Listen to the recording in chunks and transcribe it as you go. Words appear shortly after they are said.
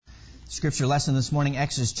Scripture lesson this morning,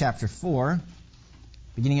 Exodus chapter 4,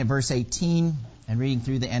 beginning at verse 18 and reading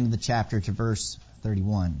through the end of the chapter to verse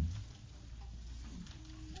 31.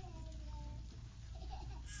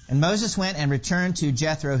 And Moses went and returned to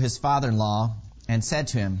Jethro his father-in-law and said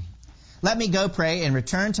to him, "Let me go pray and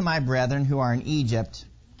return to my brethren who are in Egypt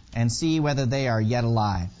and see whether they are yet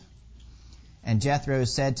alive." And Jethro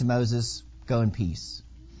said to Moses, "Go in peace."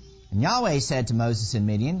 And Yahweh said to Moses in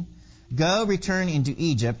Midian, "Go, return into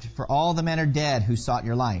Egypt, for all the men are dead who sought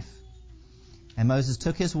your life." And Moses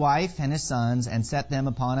took his wife and his sons and set them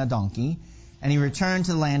upon a donkey, and he returned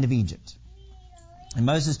to the land of Egypt. And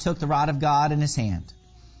Moses took the rod of God in his hand.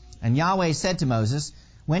 And Yahweh said to Moses,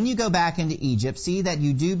 "When you go back into Egypt, see that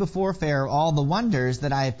you do before Pharaoh all the wonders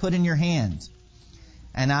that I have put in your hand.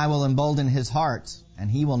 And I will embolden his heart,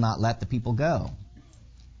 and he will not let the people go.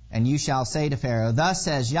 And you shall say to Pharaoh, 'Thus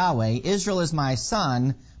says Yahweh, Israel is my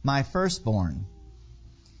son, my firstborn.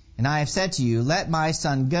 And I have said to you, let my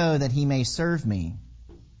son go that he may serve me.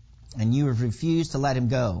 And you have refused to let him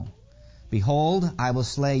go. Behold, I will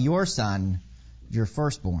slay your son, your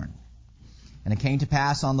firstborn.' And it came to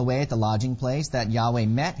pass on the way at the lodging place that Yahweh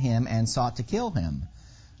met him and sought to kill him.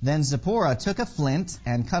 Then Zipporah took a flint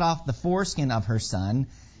and cut off the foreskin of her son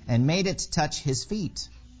and made it touch his feet.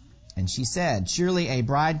 And she said, 'Surely a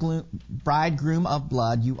bridegroom of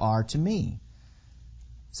blood you are to me.'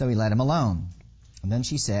 So he let him alone. And then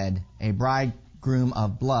she said, 'A bridegroom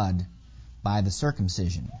of blood by the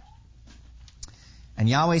circumcision.' And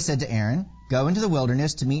Yahweh said to Aaron, 'Go into the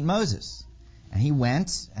wilderness to meet Moses.' And he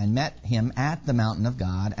went and met him at the mountain of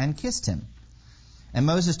God and kissed him. And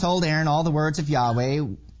Moses told Aaron all the words of Yahweh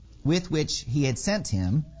with which he had sent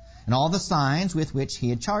him, and all the signs with which he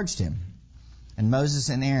had charged him. And Moses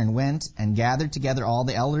and Aaron went and gathered together all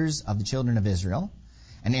the elders of the children of Israel.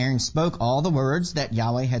 And Aaron spoke all the words that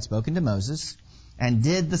Yahweh had spoken to Moses, and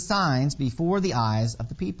did the signs before the eyes of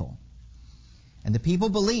the people. And the people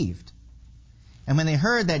believed. And when they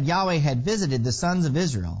heard that Yahweh had visited the sons of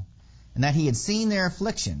Israel, and that he had seen their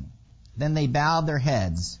affliction, then they bowed their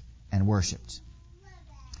heads and worshipped."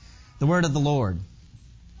 The word of the Lord.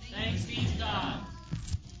 Thanks be to God.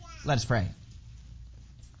 Let us pray.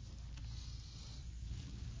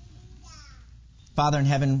 Father in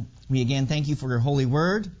heaven, we again thank you for your holy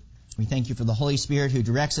word. We thank you for the Holy Spirit who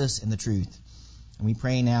directs us in the truth. And we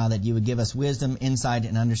pray now that you would give us wisdom, insight,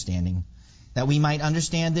 and understanding, that we might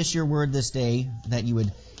understand this, your word, this day, that you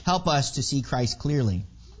would help us to see Christ clearly,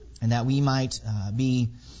 and that we might be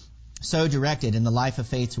so directed in the life of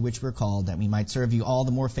faith to which we're called, that we might serve you all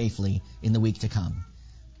the more faithfully in the week to come.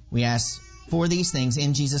 We ask for these things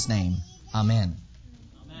in Jesus' name. Amen.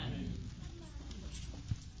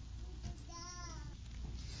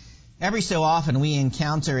 Every so often we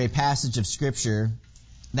encounter a passage of Scripture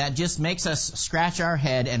that just makes us scratch our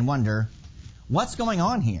head and wonder, what's going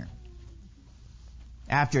on here?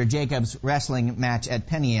 After Jacob's wrestling match at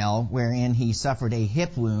Peniel, wherein he suffered a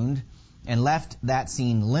hip wound and left that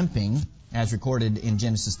scene limping, as recorded in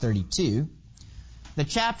Genesis 32, the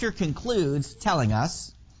chapter concludes telling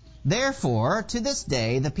us, "Therefore, to this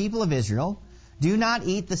day, the people of Israel do not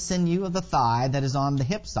eat the sinew of the thigh that is on the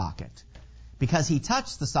hip socket, because he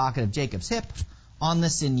touched the socket of Jacob's hip on the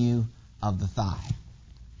sinew of the thigh."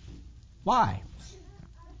 Why?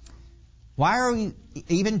 Why are we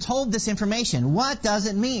even told this information? What does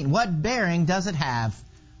it mean? What bearing does it have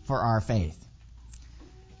for our faith?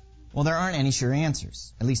 Well, there aren't any sure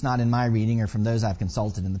answers, at least not in my reading or from those I've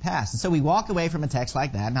consulted in the past. And so we walk away from a text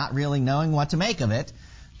like that, not really knowing what to make of it,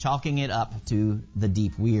 chalking it up to the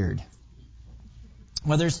deep weird.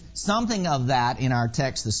 Well, there's something of that in our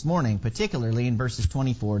text this morning, particularly in verses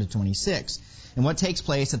 24 to 26, and what takes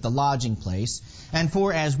place at the lodging place. And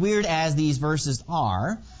for as weird as these verses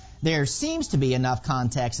are, there seems to be enough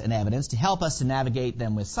context and evidence to help us to navigate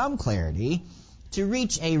them with some clarity, to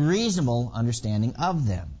reach a reasonable understanding of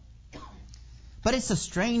them. But it's a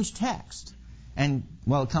strange text, and,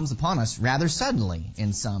 well, it comes upon us rather suddenly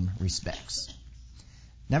in some respects.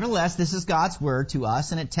 Nevertheless, this is God's word to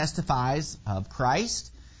us, and it testifies of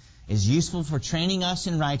Christ, is useful for training us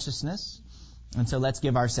in righteousness, and so let's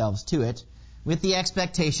give ourselves to it with the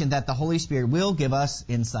expectation that the Holy Spirit will give us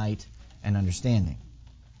insight and understanding.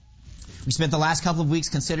 We spent the last couple of weeks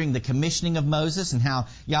considering the commissioning of Moses and how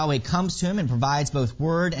Yahweh comes to him and provides both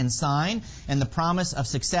word and sign, and the promise of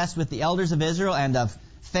success with the elders of Israel and of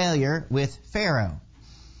failure with Pharaoh.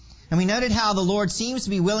 And we noted how the Lord seems to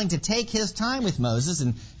be willing to take his time with Moses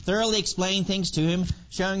and thoroughly explain things to him,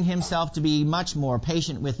 showing himself to be much more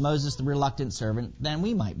patient with Moses, the reluctant servant, than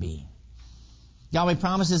we might be. Yahweh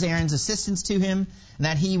promises Aaron's assistance to him, and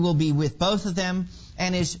that he will be with both of them,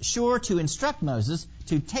 and is sure to instruct Moses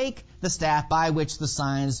to take the staff by which the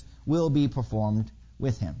signs will be performed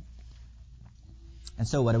with him. And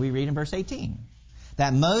so what do we read in verse 18?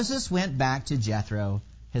 That Moses went back to Jethro,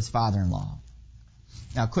 his father-in-law.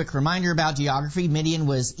 Now, a quick reminder about geography. Midian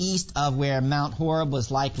was east of where Mount Horeb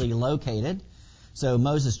was likely located. So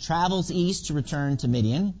Moses travels east to return to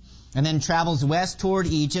Midian, and then travels west toward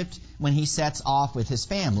Egypt when he sets off with his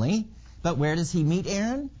family. But where does he meet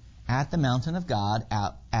Aaron? At the mountain of God,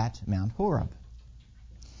 out at Mount Horeb.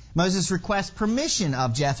 Moses requests permission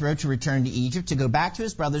of Jethro to return to Egypt, to go back to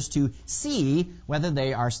his brothers to see whether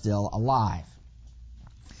they are still alive.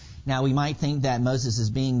 Now, we might think that Moses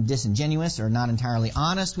is being disingenuous or not entirely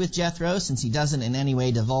honest with Jethro, since he doesn't in any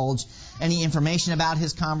way divulge any information about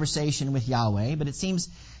his conversation with Yahweh. But it seems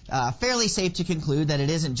fairly safe to conclude that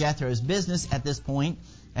it isn't Jethro's business at this point,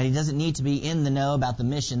 and he doesn't need to be in the know about the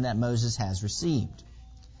mission that Moses has received.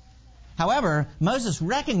 However, Moses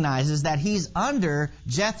recognizes that he's under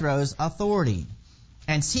Jethro's authority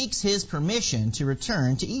and seeks his permission to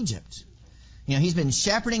return to Egypt. He's been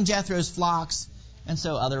shepherding Jethro's flocks, and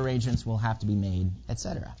so other arrangements will have to be made,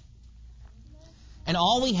 etc. And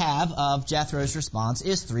all we have of Jethro's response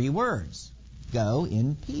is 3 words: go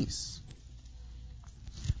in peace.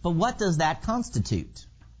 But what does that constitute?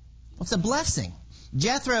 Well, it's a blessing.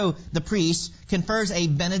 Jethro, the priest, confers a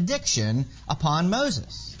benediction upon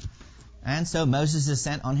Moses. And so Moses is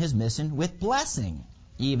sent on his mission with blessing,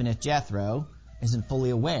 even if Jethro isn't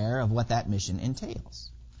fully aware of what that mission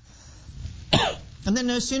entails. And then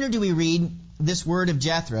no sooner do we read this word of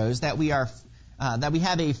Jethro's that we have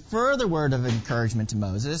a further word of encouragement to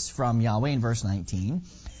Moses from Yahweh in verse 19.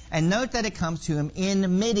 And note that it comes to him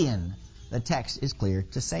in Midian. The text is clear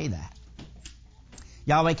to say that.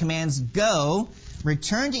 Yahweh commands, go,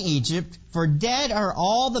 return to Egypt, for dead are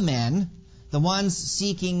all the men, the ones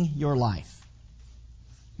seeking your life.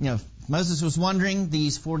 Moses was wondering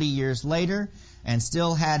these 40 years later and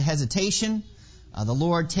still had hesitation. The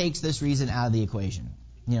Lord takes this reason out of the equation.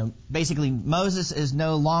 Basically, Moses is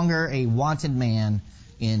no longer a wanted man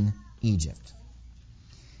in Egypt.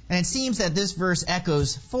 And it seems that this verse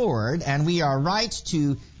echoes forward, and we are right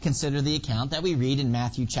to consider the account that we read in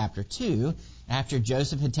Matthew chapter 2, after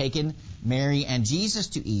Joseph had taken Mary and Jesus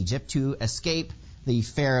to Egypt to escape the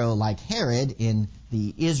Pharaoh like Herod in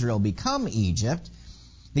the Israel become Egypt.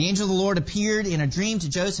 The angel of the Lord appeared in a dream to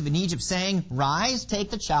Joseph in Egypt, saying, rise,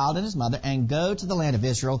 take the child and his mother, and go to the land of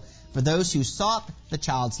Israel, for those who sought the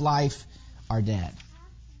child's life are dead.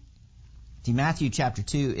 See, Matthew chapter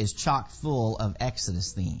 2 is chock full of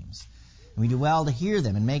Exodus themes. And we do well to hear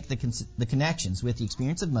them and make the connections with the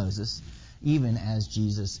experience of Moses, even as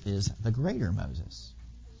Jesus is the greater Moses.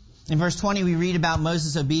 In verse 20, we read about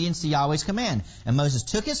Moses' obedience to Yahweh's command. And Moses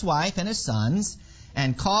took his wife and his sons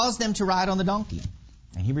and caused them to ride on the donkey.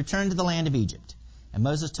 And he returned to the land of Egypt. And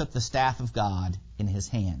Moses took the staff of God in his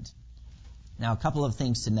hand. Now, a couple of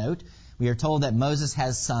things to note. We are told that Moses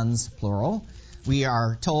has sons, plural. We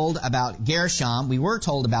are told about Gershom. We were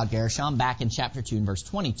told about Gershom back in chapter 2 and verse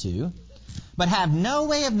 22, but have no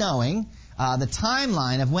way of knowing the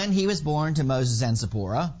timeline of when he was born to Moses and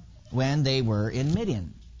Zipporah when they were in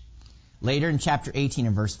Midian. Later in chapter 18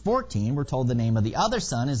 and verse 14, we're told the name of the other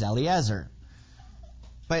son is Eliezer.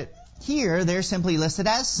 But here they're simply listed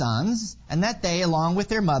as sons, and that they, along with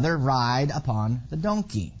their mother, ride upon the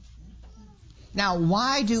donkey. Now,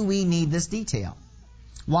 why do we need this detail?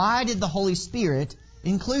 Why did the Holy Spirit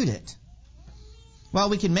include it? Well,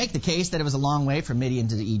 we can make the case that it was a long way from Midian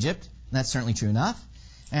to Egypt. And that's certainly true enough.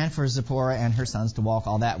 And for Zipporah and her sons to walk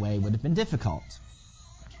all that way would have been difficult.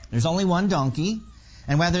 There's only one donkey,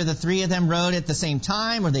 and whether the 3 of them rode at the same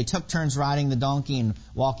time or they took turns riding the donkey and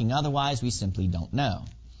walking otherwise, we simply don't know.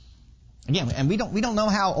 Again, and we don't know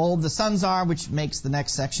how old the sons are, which makes the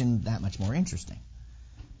next section that much more interesting.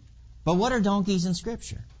 But what are donkeys in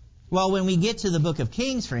Scripture? Well, when we get to the book of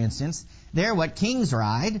Kings, for instance, they're what kings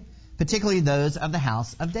ride, particularly those of the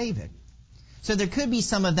house of David. So there could be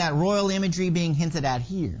some of that royal imagery being hinted at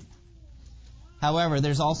here. However,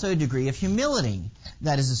 there's also a degree of humility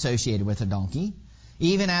that is associated with a donkey,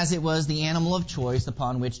 even as it was the animal of choice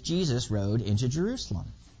upon which Jesus rode into Jerusalem.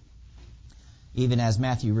 Even as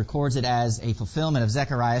Matthew records it as a fulfillment of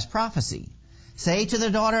Zechariah's prophecy. Say to the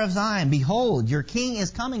daughter of Zion, behold, your king is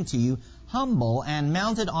coming to you, humble and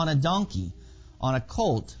mounted on a donkey, on a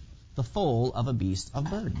colt, the foal of a beast of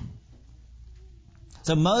burden.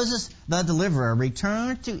 So Moses, the deliverer,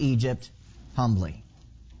 returned to Egypt humbly.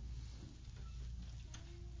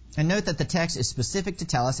 And note that the text is specific to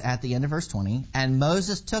tell us at the end of verse 20, and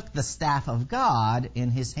Moses took the staff of God in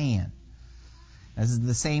his hand. This is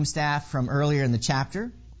the same staff from earlier in the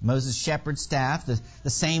chapter, Moses' shepherd's staff, the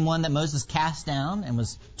same one that Moses cast down and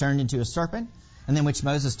was turned into a serpent, and then which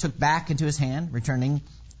Moses took back into his hand, returning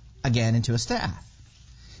again into a staff.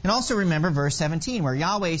 And also remember verse 17, where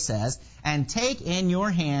Yahweh says, "And take in your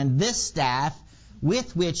hand this staff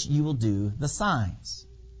with which you will do the signs."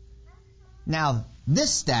 Now,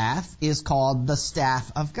 this staff is called the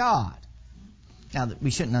staff of God. Now, we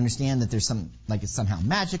shouldn't understand that there's it's somehow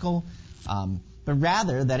magical, but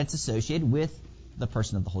rather that it's associated with the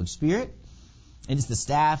person of the Holy Spirit. It is the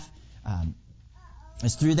staff,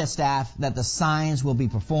 it's through that staff that the signs will be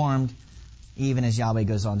performed, even as Yahweh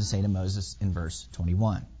goes on to say to Moses in verse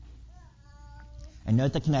 21. And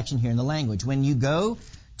note the connection here in the language. When you go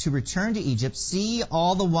to return to Egypt, see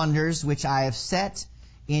all the wonders which I have set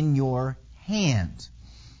in your hand.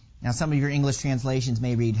 Now, some of your English translations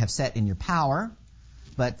may read, have set in your power,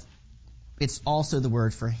 but it's also the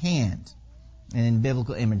word for hand. And in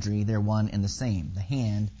biblical imagery, they're one and the same. The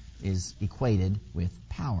hand is equated with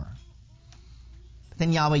power. But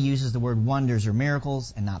then Yahweh uses the word wonders or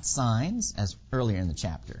miracles and not signs, as earlier in the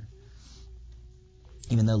chapter.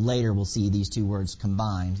 Even though later we'll see these two words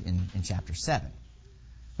combined in chapter 7.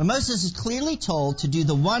 But Moses is clearly told to do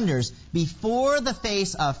the wonders before the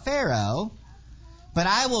face of Pharaoh, but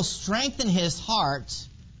I will strengthen his heart,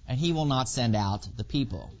 and he will not send out the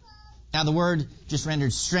people. Now, the word just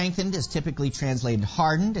rendered strengthened is typically translated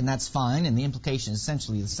hardened, and that's fine, and the implication is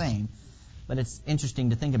essentially the same. But it's interesting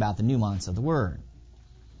to think about the nuance of the word.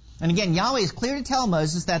 And again, Yahweh is clear to tell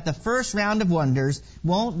Moses that the first round of wonders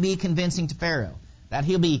won't be convincing to Pharaoh, that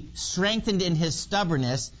he'll be strengthened in his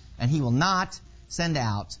stubbornness, and he will not send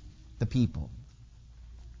out the people.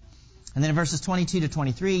 And then in verses 22 to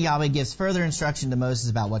 23, Yahweh gives further instruction to Moses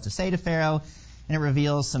about what to say to Pharaoh, and it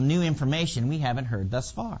reveals some new information we haven't heard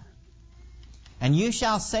thus far. "And you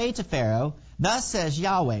shall say to Pharaoh, Thus says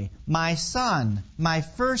Yahweh, my son, my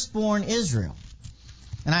firstborn Israel.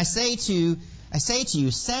 And I say to you,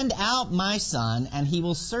 send out my son, and he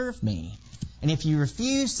will serve me. And if you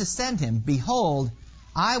refuse to send him, behold,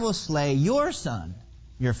 I will slay your son,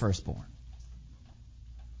 your firstborn."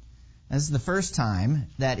 This is the first time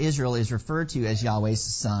that Israel is referred to as Yahweh's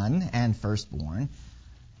son and firstborn,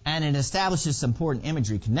 and it establishes some important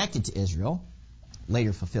imagery connected to Israel,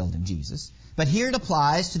 later fulfilled in Jesus. But here it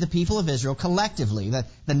applies to the people of Israel collectively.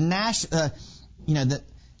 The nation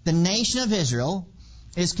of Israel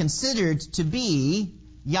is considered to be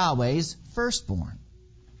Yahweh's firstborn.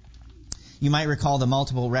 You might recall the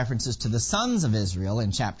multiple references to the sons of Israel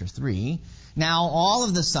in chapter 3. Now all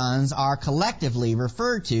of the sons are collectively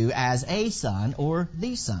referred to as a son or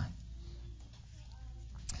the son.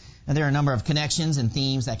 And there are a number of connections and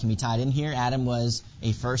themes that can be tied in here. Adam was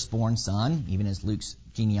a firstborn son, even as Luke's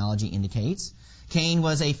genealogy indicates. Cain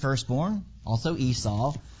was a firstborn, also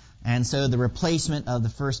Esau. And so the replacement of the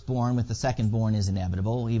firstborn with the secondborn is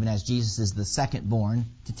inevitable, even as Jesus is the secondborn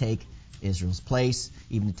to take Israel's place,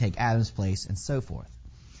 even to take Adam's place, and so forth.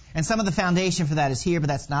 And some of the foundation for that is here, but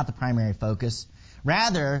that's not the primary focus.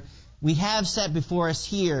 Rather, what we have set before us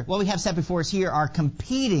here are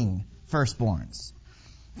competing firstborns.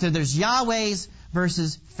 So there's Yahweh's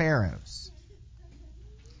versus Pharaoh's.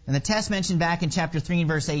 And the test mentioned back in chapter 3 and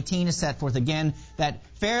verse 18 is set forth again, that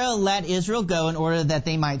Pharaoh let Israel go in order that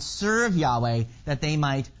they might serve Yahweh, that they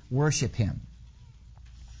might worship him.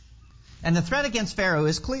 And the threat against Pharaoh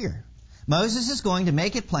is clear. Moses is going to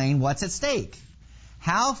make it plain what's at stake.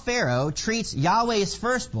 How Pharaoh treats Yahweh's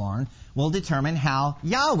firstborn will determine how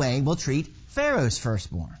Yahweh will treat Pharaoh's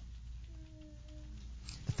firstborn.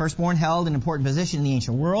 The firstborn held an important position in the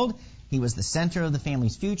ancient world. He was the center of the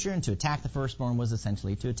family's future, and to attack the firstborn was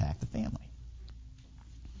essentially to attack the family.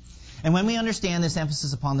 And when we understand this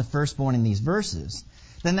emphasis upon the firstborn in these verses,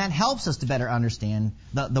 then that helps us to better understand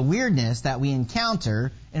the weirdness that we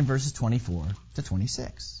encounter in verses 24 to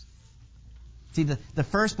 26. See, the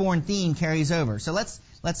firstborn theme carries over. So let's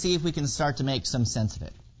see if we can start to make some sense of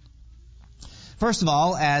it. First of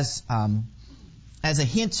all, as a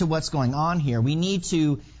hint to what's going on here, we need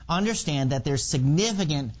to understand that there's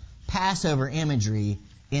significant Passover imagery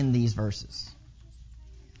in these verses.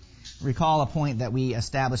 Recall a point that we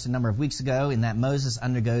established a number of weeks ago in that Moses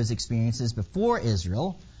undergoes experiences before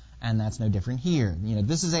Israel, and that's no different here.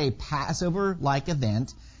 This is a Passover-like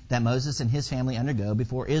event that Moses and his family undergo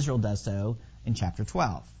before Israel does so in chapter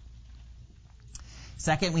 12.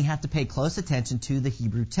 Second, we have to pay close attention to the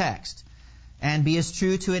Hebrew text and be as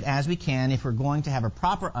true to it as we can if we're going to have a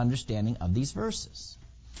proper understanding of these verses.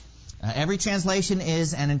 Every translation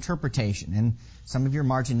is an interpretation, and some of your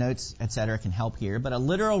margin notes, etc., can help here, but a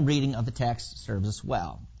literal reading of the text serves us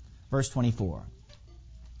well. Verse 24.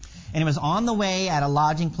 And it was on the way at a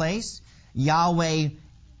lodging place, Yahweh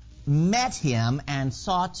met him and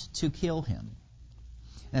sought to kill him.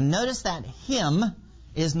 And notice that him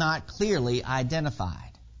is not clearly identified.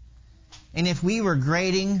 And if we were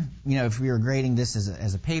grading, this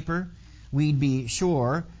as a paper, we'd be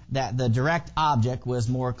sure that the direct object was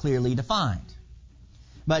more clearly defined.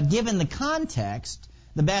 But given the context,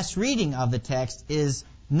 the best reading of the text is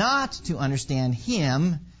not to understand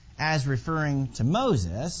him as referring to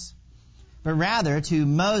Moses, but rather to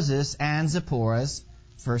Moses and Zipporah's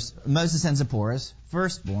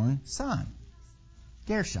firstborn son,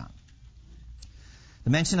 Gershom. The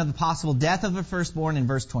mention of the possible death of a firstborn in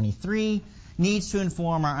verse 23 needs to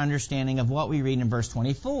inform our understanding of what we read in verse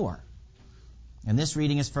 24. And this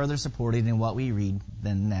reading is further supported in what we read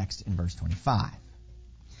then next in verse 25.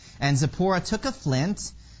 And Zipporah took a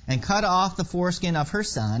flint and cut off the foreskin of her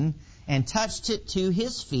son and touched it to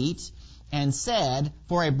his feet and said,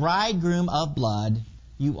 "For a bridegroom of blood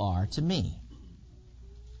you are to me."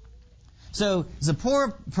 So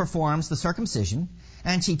Zipporah performs the circumcision,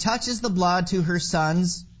 and she touches the blood to her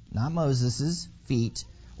son's, not Moses', feet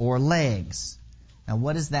or legs. Now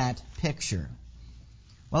what is that picture?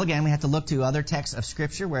 Well, again, we have to look to other texts of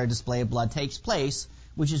Scripture where a display of blood takes place,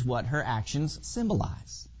 which is what her actions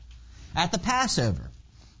symbolize. At the Passover,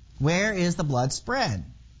 where is the blood spread?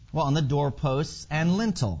 Well, on the doorposts and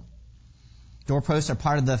lintel. Doorposts are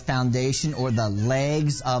part of the foundation or the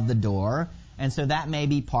legs of the door, and so that may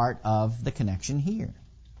be part of the connection here.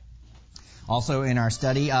 Also, in our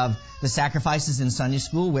study of the sacrifices in Sunday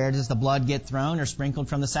school, where does the blood get thrown or sprinkled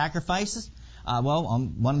from the sacrifices?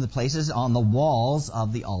 On one of the places on the walls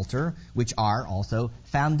of the altar, which are also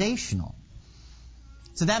foundational.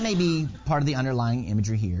 So that may be part of the underlying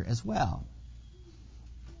imagery here as well.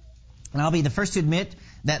 And I'll be the first to admit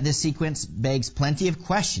that this sequence begs plenty of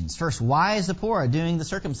questions. First, why is Zipporah doing the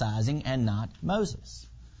circumcising and not Moses?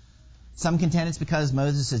 Some contend it's because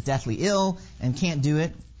Moses is deathly ill and can't do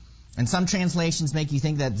it. And some translations make you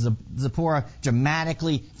think that Zipporah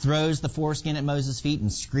dramatically throws the foreskin at Moses' feet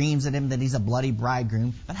and screams at him that he's a bloody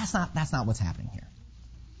bridegroom. But that's not what's happening here.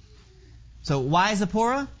 So why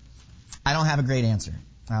Zipporah? I don't have a great answer.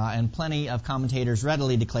 And plenty of commentators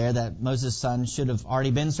readily declare that Moses' son should have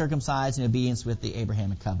already been circumcised in obedience with the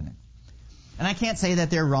Abrahamic covenant. And I can't say that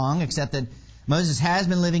they're wrong, except that Moses has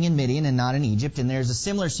been living in Midian and not in Egypt, and there's a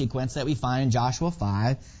similar sequence that we find in Joshua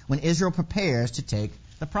 5 when Israel prepares to take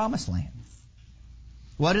the Promised Land.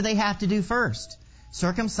 What do they have to do first?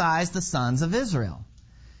 Circumcise the sons of Israel.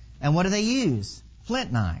 And what do they use?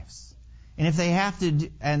 Flint knives. And if they have to,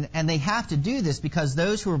 and they have to do this because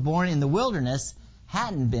those who were born in the wilderness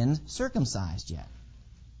hadn't been circumcised yet.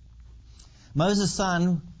 Moses'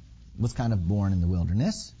 son was kind of born in the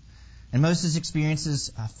wilderness, and Moses experiences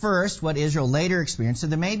first what Israel later experienced. So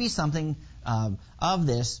there may be something to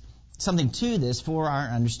this for our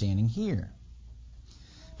understanding here.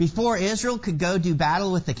 Before Israel could go do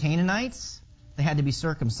battle with the Canaanites, they had to be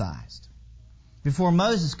circumcised. Before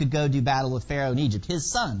Moses could go do battle with Pharaoh in Egypt, his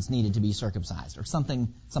sons needed to be circumcised, or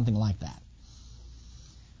something like that.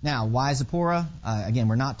 Now, why Zipporah? Again,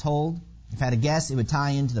 we're not told. If I had to guess, it would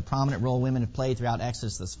tie into the prominent role women have played throughout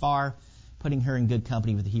Exodus thus far, putting her in good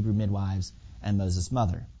company with the Hebrew midwives and Moses'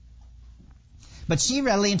 mother. But she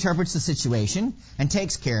readily interprets the situation and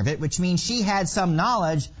takes care of it, which means she had some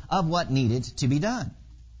knowledge of what needed to be done.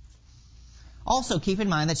 Also, keep in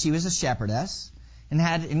mind that she was a shepherdess and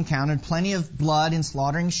had encountered plenty of blood in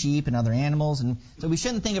slaughtering sheep and other animals, and so we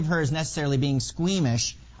shouldn't think of her as necessarily being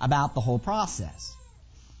squeamish about the whole process.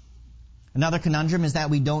 Another conundrum is that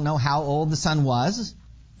we don't know how old the son was,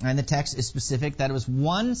 and the text is specific that it was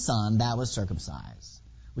one son that was circumcised,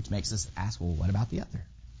 which makes us ask, well, what about the other?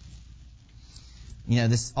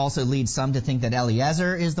 This also leads some to think that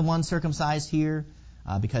Eliezer is the one circumcised here,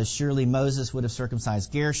 because surely Moses would have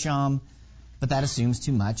circumcised Gershom, but that assumes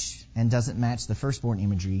too much and doesn't match the firstborn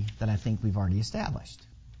imagery that I think we've already established.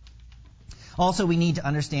 Also, we need to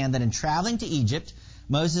understand that in traveling to Egypt,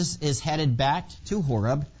 Moses is headed back to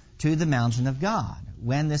Horeb, to the mountain of God,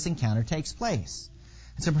 when this encounter takes place.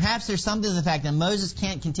 And so perhaps there's something to the fact that Moses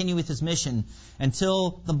can't continue with his mission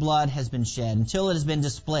until the blood has been shed, until it has been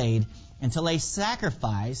displayed, until a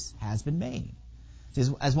sacrifice has been made.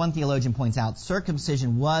 As one theologian points out,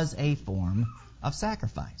 circumcision was a form of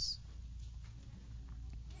sacrifice.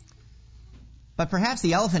 But perhaps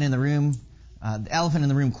the elephant in the room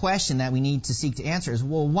question that we need to seek to answer is,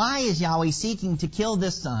 well, why is Yahweh seeking to kill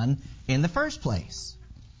this son in the first place?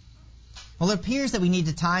 Well, it appears that we need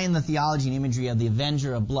to tie in the theology and imagery of the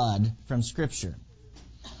avenger of blood from Scripture.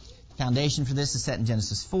 The foundation for this is set in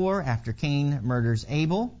Genesis 4, after Cain murders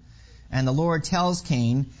Abel. And the Lord tells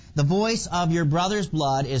Cain, the voice of your brother's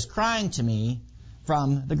blood is crying to me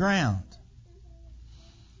from the ground.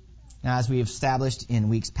 Now, as we have established in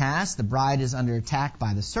weeks past, the bride is under attack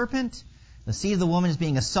by the serpent. The seed of the woman is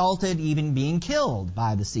being assaulted, even being killed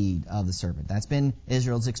by the seed of the serpent. That's been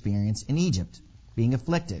Israel's experience in Egypt, being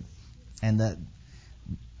afflicted, and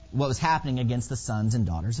what was happening against the sons and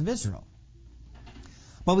daughters of Israel.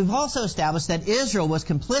 But we've also established that Israel was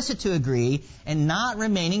complicit to agree in not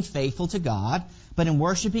remaining faithful to God, but in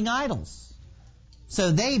worshiping idols.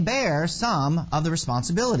 So they bear some of the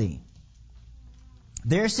responsibility.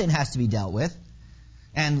 Their sin has to be dealt with,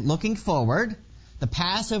 and looking forward, the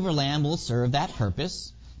Passover lamb will serve that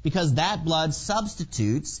purpose, because that blood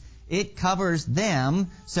substitutes, it covers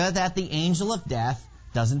them so that the angel of death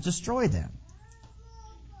doesn't destroy them.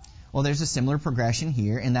 Well, there's a similar progression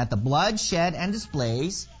here in that the blood shed and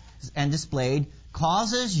displayed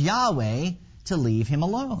causes Yahweh to leave him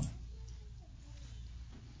alone.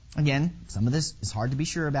 Again, some of this is hard to be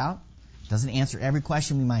sure about. It doesn't answer every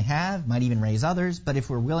question we might have, might even raise others, but if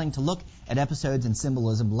we're willing to look at episodes and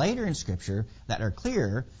symbolism later in Scripture that are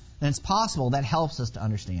clearer, then it's possible that helps us to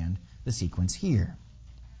understand the sequence here.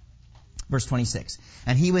 Verse 26,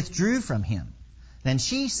 and he withdrew from him. Then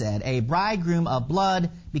she said, a bridegroom of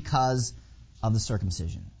blood because of the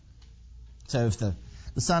circumcision. So if the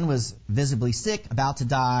son was visibly sick, about to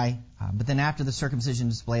die, but then after the circumcision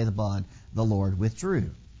display of the blood, the Lord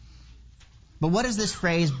withdrew. But what does this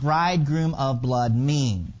phrase, bridegroom of blood,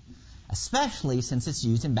 mean? Especially since it's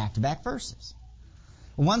used in back-to-back verses.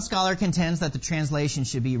 One scholar contends that the translation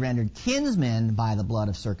should be rendered kinsmen by the blood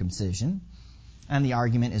of circumcision, and the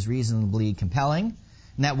argument is reasonably compelling.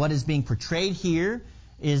 And that what is being portrayed here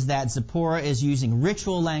is that Zipporah is using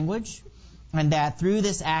ritual language, and that through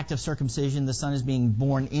this act of circumcision, the son is being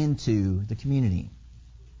born into the community.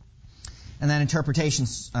 And that interpretation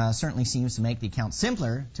certainly seems to make the account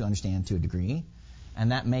simpler to understand to a degree,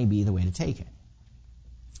 and that may be the way to take it.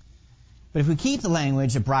 But if we keep the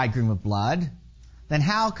language of bridegroom of blood, then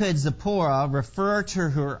how could Zipporah refer to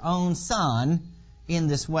her own son in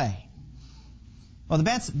this way? Well,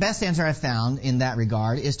 the best answer I've found in that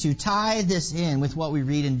regard is to tie this in with what we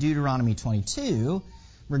read in Deuteronomy 22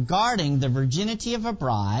 regarding the virginity of a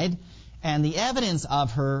bride and the evidence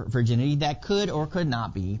of her virginity that could or could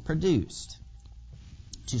not be produced.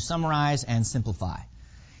 To summarize and simplify,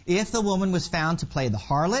 if the woman was found to play the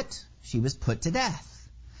harlot, she was put to death.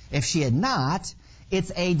 If she had not,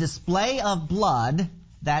 it's a display of blood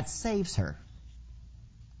that saves her.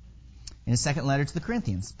 In his second letter to the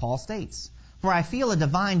Corinthians, Paul states, for I feel a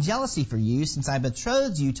divine jealousy for you, since I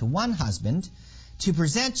betrothed you to one husband, to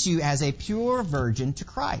present you as a pure virgin to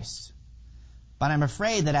Christ. But I'm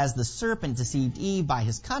afraid that as the serpent deceived Eve by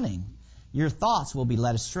his cunning, your thoughts will be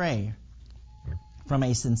led astray from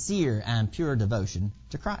a sincere and pure devotion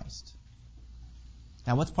to Christ.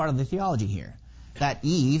 Now, what's part of the theology here? That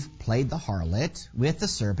Eve played the harlot with the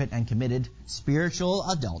serpent and committed spiritual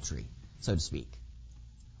adultery, so to speak.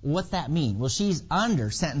 What's that mean? Well, she's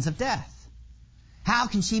under sentence of death. How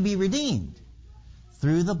can she be redeemed?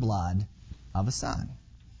 Through the blood of a son.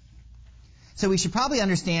 So we should probably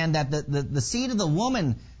understand that the seed of the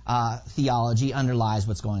woman theology underlies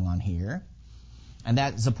what's going on here, and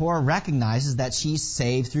that Zipporah recognizes that she's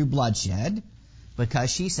saved through bloodshed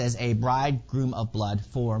because she says, a bridegroom of blood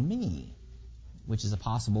for me, which is a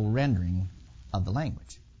possible rendering of the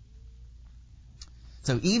language.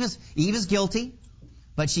 So Eve is guilty,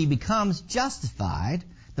 but she becomes justified.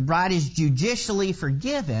 The bride is judicially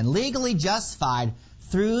forgiven, legally justified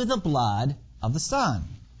through the blood of the Son.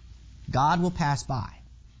 God will pass by.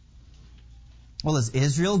 Well, is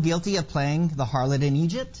Israel guilty of playing the harlot in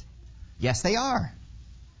Egypt? Yes, they are.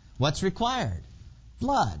 What's required?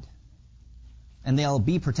 Blood. And they'll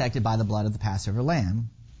be protected by the blood of the Passover lamb,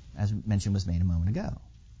 as mention was made a moment ago.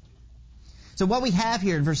 So what we have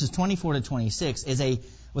here in verses 24 to 26 is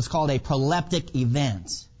what's called a proleptic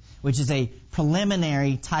event, which is a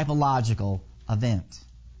preliminary typological event.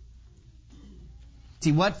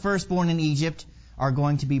 See, what firstborn in Egypt are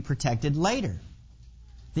going to be protected later?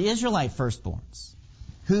 The Israelite firstborns.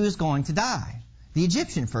 Who's going to die? The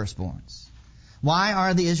Egyptian firstborns. Why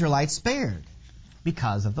are the Israelites spared?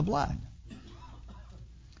 Because of the blood.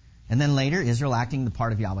 And then later, Israel, acting the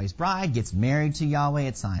part of Yahweh's bride, gets married to Yahweh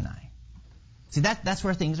at Sinai. See, that's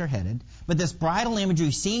where things are headed. But this bridal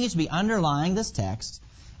imagery seems to be underlying this text,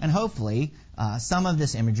 and hopefully some of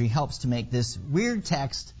this imagery helps to make this weird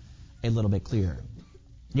text a little bit clearer.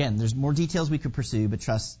 Again, there's more details we could pursue, but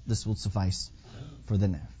trust this will suffice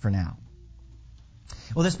for now.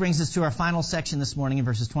 Well, this brings us to our final section this morning in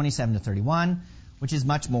verses 27 to 31, which is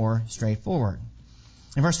much more straightforward.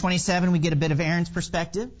 In verse 27, we get a bit of Aaron's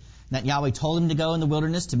perspective, that Yahweh told him to go in the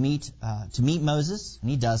wilderness to meet Moses, and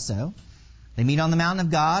he does so. They meet on the mountain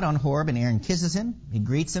of God on Horeb, and Aaron kisses him. He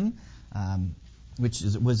greets him, which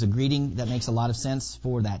was a greeting that makes a lot of sense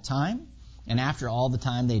for that time, and after all the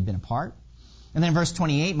time they'd been apart. And then in verse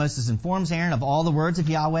 28, Moses informs Aaron of all the words of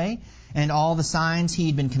Yahweh and all the signs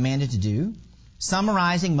he'd been commanded to do,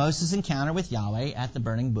 summarizing Moses' encounter with Yahweh at the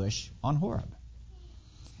burning bush on Horeb.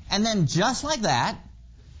 And then just like that,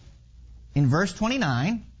 in verse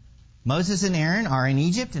 29, Moses and Aaron are in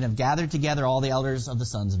Egypt and have gathered together all the elders of the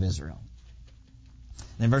sons of Israel.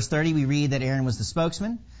 And in verse 30, we read that Aaron was the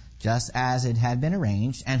spokesman, just as it had been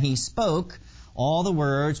arranged, and he spoke all the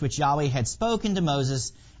words which Yahweh had spoken to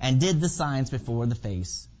Moses and did the signs before the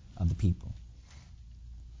face of the people.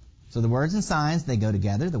 So the words and signs, they go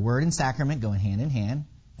together. The word and sacrament go hand in hand,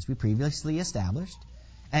 as we previously established.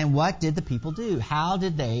 And what did the people do? How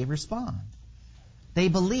did they respond? They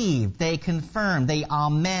believed, they confirmed, they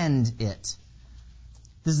amend it.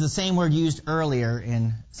 This is the same word used earlier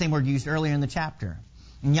in the chapter.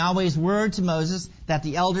 And Yahweh's word to Moses that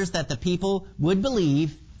the elders, that the people would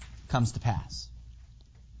believe, comes to pass.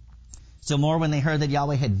 Still more, when they heard that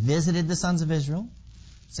Yahweh had visited the sons of Israel,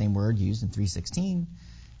 same word used in 3:16,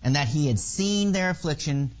 and that he had seen their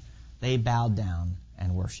affliction, they bowed down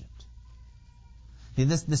and worshipped. See,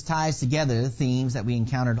 this ties together the themes that we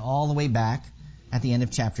encountered all the way back at the end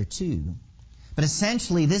of chapter 2. But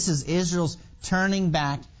essentially, this is Israel's turning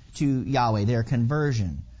back to Yahweh, their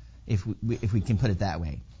conversion, if we can put it that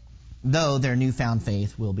way, though their newfound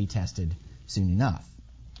faith will be tested soon enough.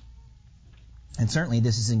 And certainly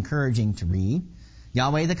this is encouraging to read.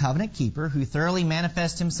 Yahweh, the covenant keeper, who thoroughly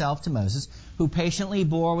manifests himself to Moses, who patiently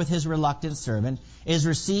bore with his reluctant servant, is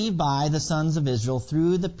received by the sons of Israel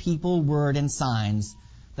through the people, word, and signs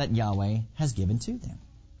that Yahweh has given to them.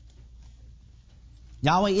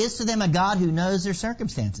 Yahweh is to them a God who knows their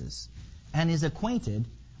circumstances and is acquainted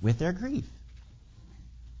with their grief.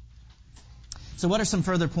 So what are some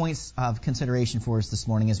further points of consideration for us this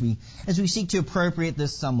morning as we seek to appropriate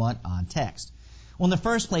this somewhat odd text? Well, in the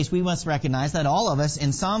first place, we must recognize that all of us,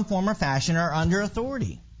 in some form or fashion, are under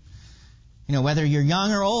authority. Whether you're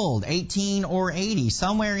young or old, 18 or 80,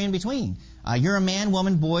 somewhere in between, you're a man,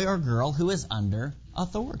 woman, boy, or girl who is under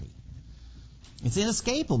authority. It's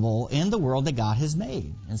inescapable in the world that God has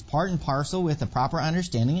made. It's part and parcel with the proper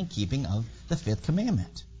understanding and keeping of the fifth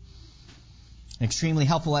commandment. An extremely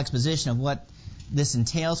helpful exposition of what this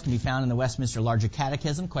entails can be found in the Westminster Larger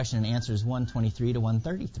Catechism, question and answers 123 to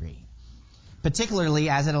 133. Particularly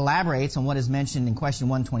as it elaborates on what is mentioned in question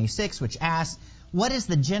 126, which asks, what is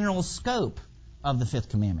the general scope of the fifth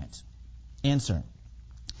commandment? Answer.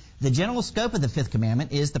 The general scope of the fifth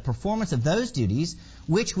commandment is the performance of those duties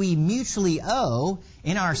which we mutually owe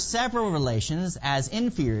in our several relations as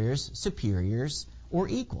inferiors, superiors, or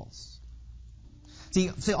equals.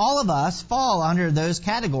 See, all of us fall under those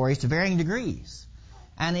categories to varying degrees.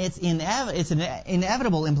 And it's an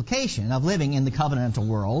inevitable implication of living in the covenantal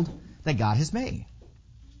world that God has made.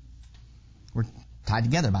 We're tied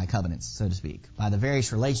together by covenants, so to speak, by the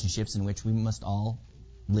various relationships in which we must all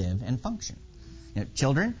live and function.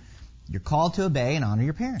 Children, you're called to obey and honor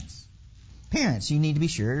your parents. Parents, you need to be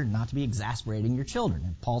sure not to be exasperating your children.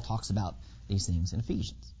 And Paul talks about these things in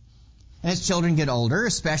Ephesians. And as children get older,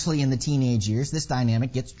 especially in the teenage years, this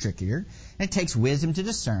dynamic gets trickier. And it takes wisdom to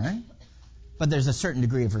discern. But there's a certain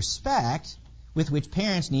degree of respect with which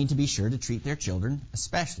parents need to be sure to treat their children,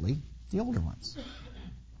 especially the older ones.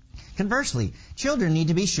 Conversely, children need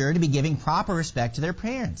to be sure to be giving proper respect to their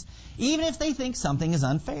parents, even if they think something is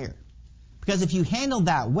unfair. Because if you handle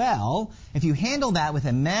that well, if you handle that with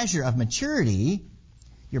a measure of maturity,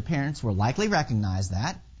 your parents will likely recognize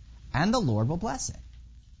that, and the Lord will bless it.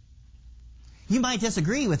 You might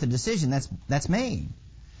disagree with the decision that's made,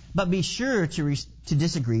 but be sure to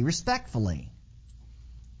disagree respectfully.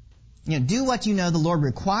 Do what you know the Lord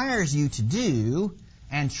requires you to do,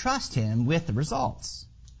 and trust Him with the results.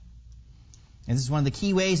 And this is one of the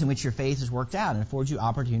key ways in which your faith is worked out and affords you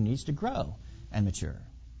opportunities to grow and mature.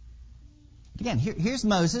 Again, here's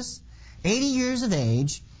Moses, 80 years of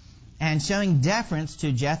age, and showing deference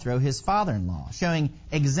to Jethro, his father-in-law, showing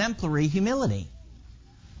exemplary humility,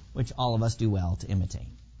 which all of us do well to imitate.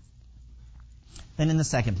 Then in the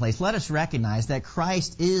second place, let us recognize that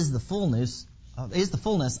Christ is the fullness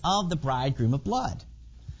of the bridegroom of blood.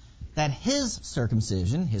 That His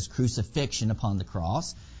circumcision, His crucifixion upon the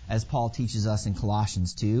cross, as Paul teaches us in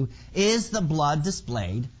Colossians 2, is the blood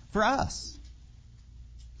displayed for us.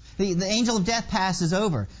 The angel of death passes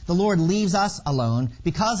over. The Lord leaves us alone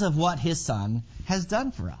because of what His Son has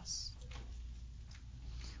done for us.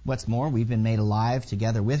 What's more, we've been made alive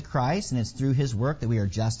together with Christ, and it's through His work that we are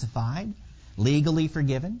justified, legally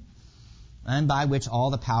forgiven, and by which all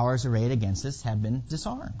the powers arrayed against us have been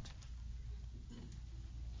disarmed.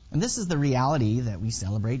 And this is the reality that we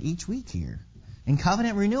celebrate each week here. In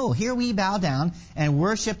covenant renewal, here we bow down and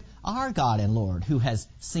worship our God and Lord, who has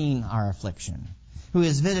seen our affliction, who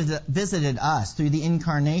has visited us through the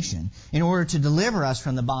incarnation in order to deliver us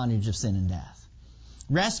from the bondage of sin and death,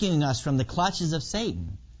 rescuing us from the clutches of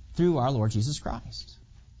Satan through our Lord Jesus Christ.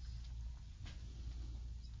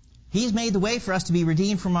 He's made the way for us to be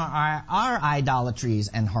redeemed from our idolatries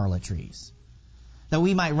and harlotries, that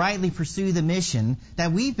we might rightly pursue the mission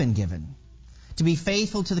that we've been given, to be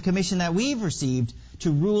faithful to the commission that we've received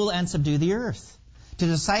to rule and subdue the earth, to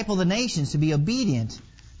disciple the nations, to be obedient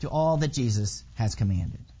to all that Jesus has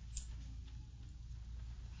commanded.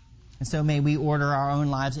 And so may we order our own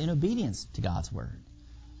lives in obedience to God's word,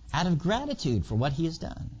 out of gratitude for what He has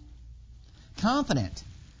done, confident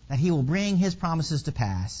that He will bring His promises to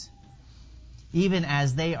pass, even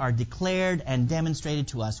as they are declared and demonstrated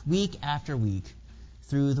to us week after week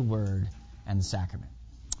through the Word and the sacrament.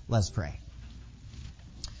 Let's pray.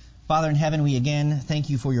 Father in heaven, we again thank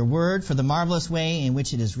You for Your Word, for the marvelous way in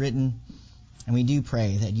which it is written, and we do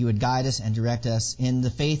pray that You would guide us and direct us in the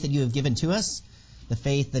faith that You have given to us, the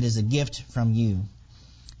faith that is a gift from You.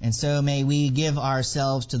 And so may we give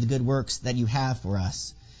ourselves to the good works that You have for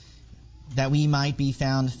us, that we might be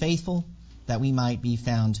found faithful, that we might be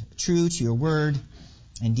found true to Your word,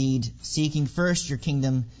 indeed seeking first Your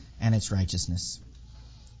kingdom and its righteousness.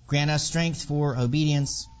 Grant us strength for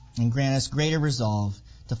obedience, and grant us greater resolve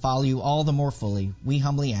to follow You all the more fully, we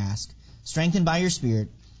humbly ask, strengthened by Your Spirit,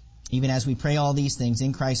 even as we pray all these things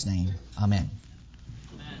in Christ's name. Amen.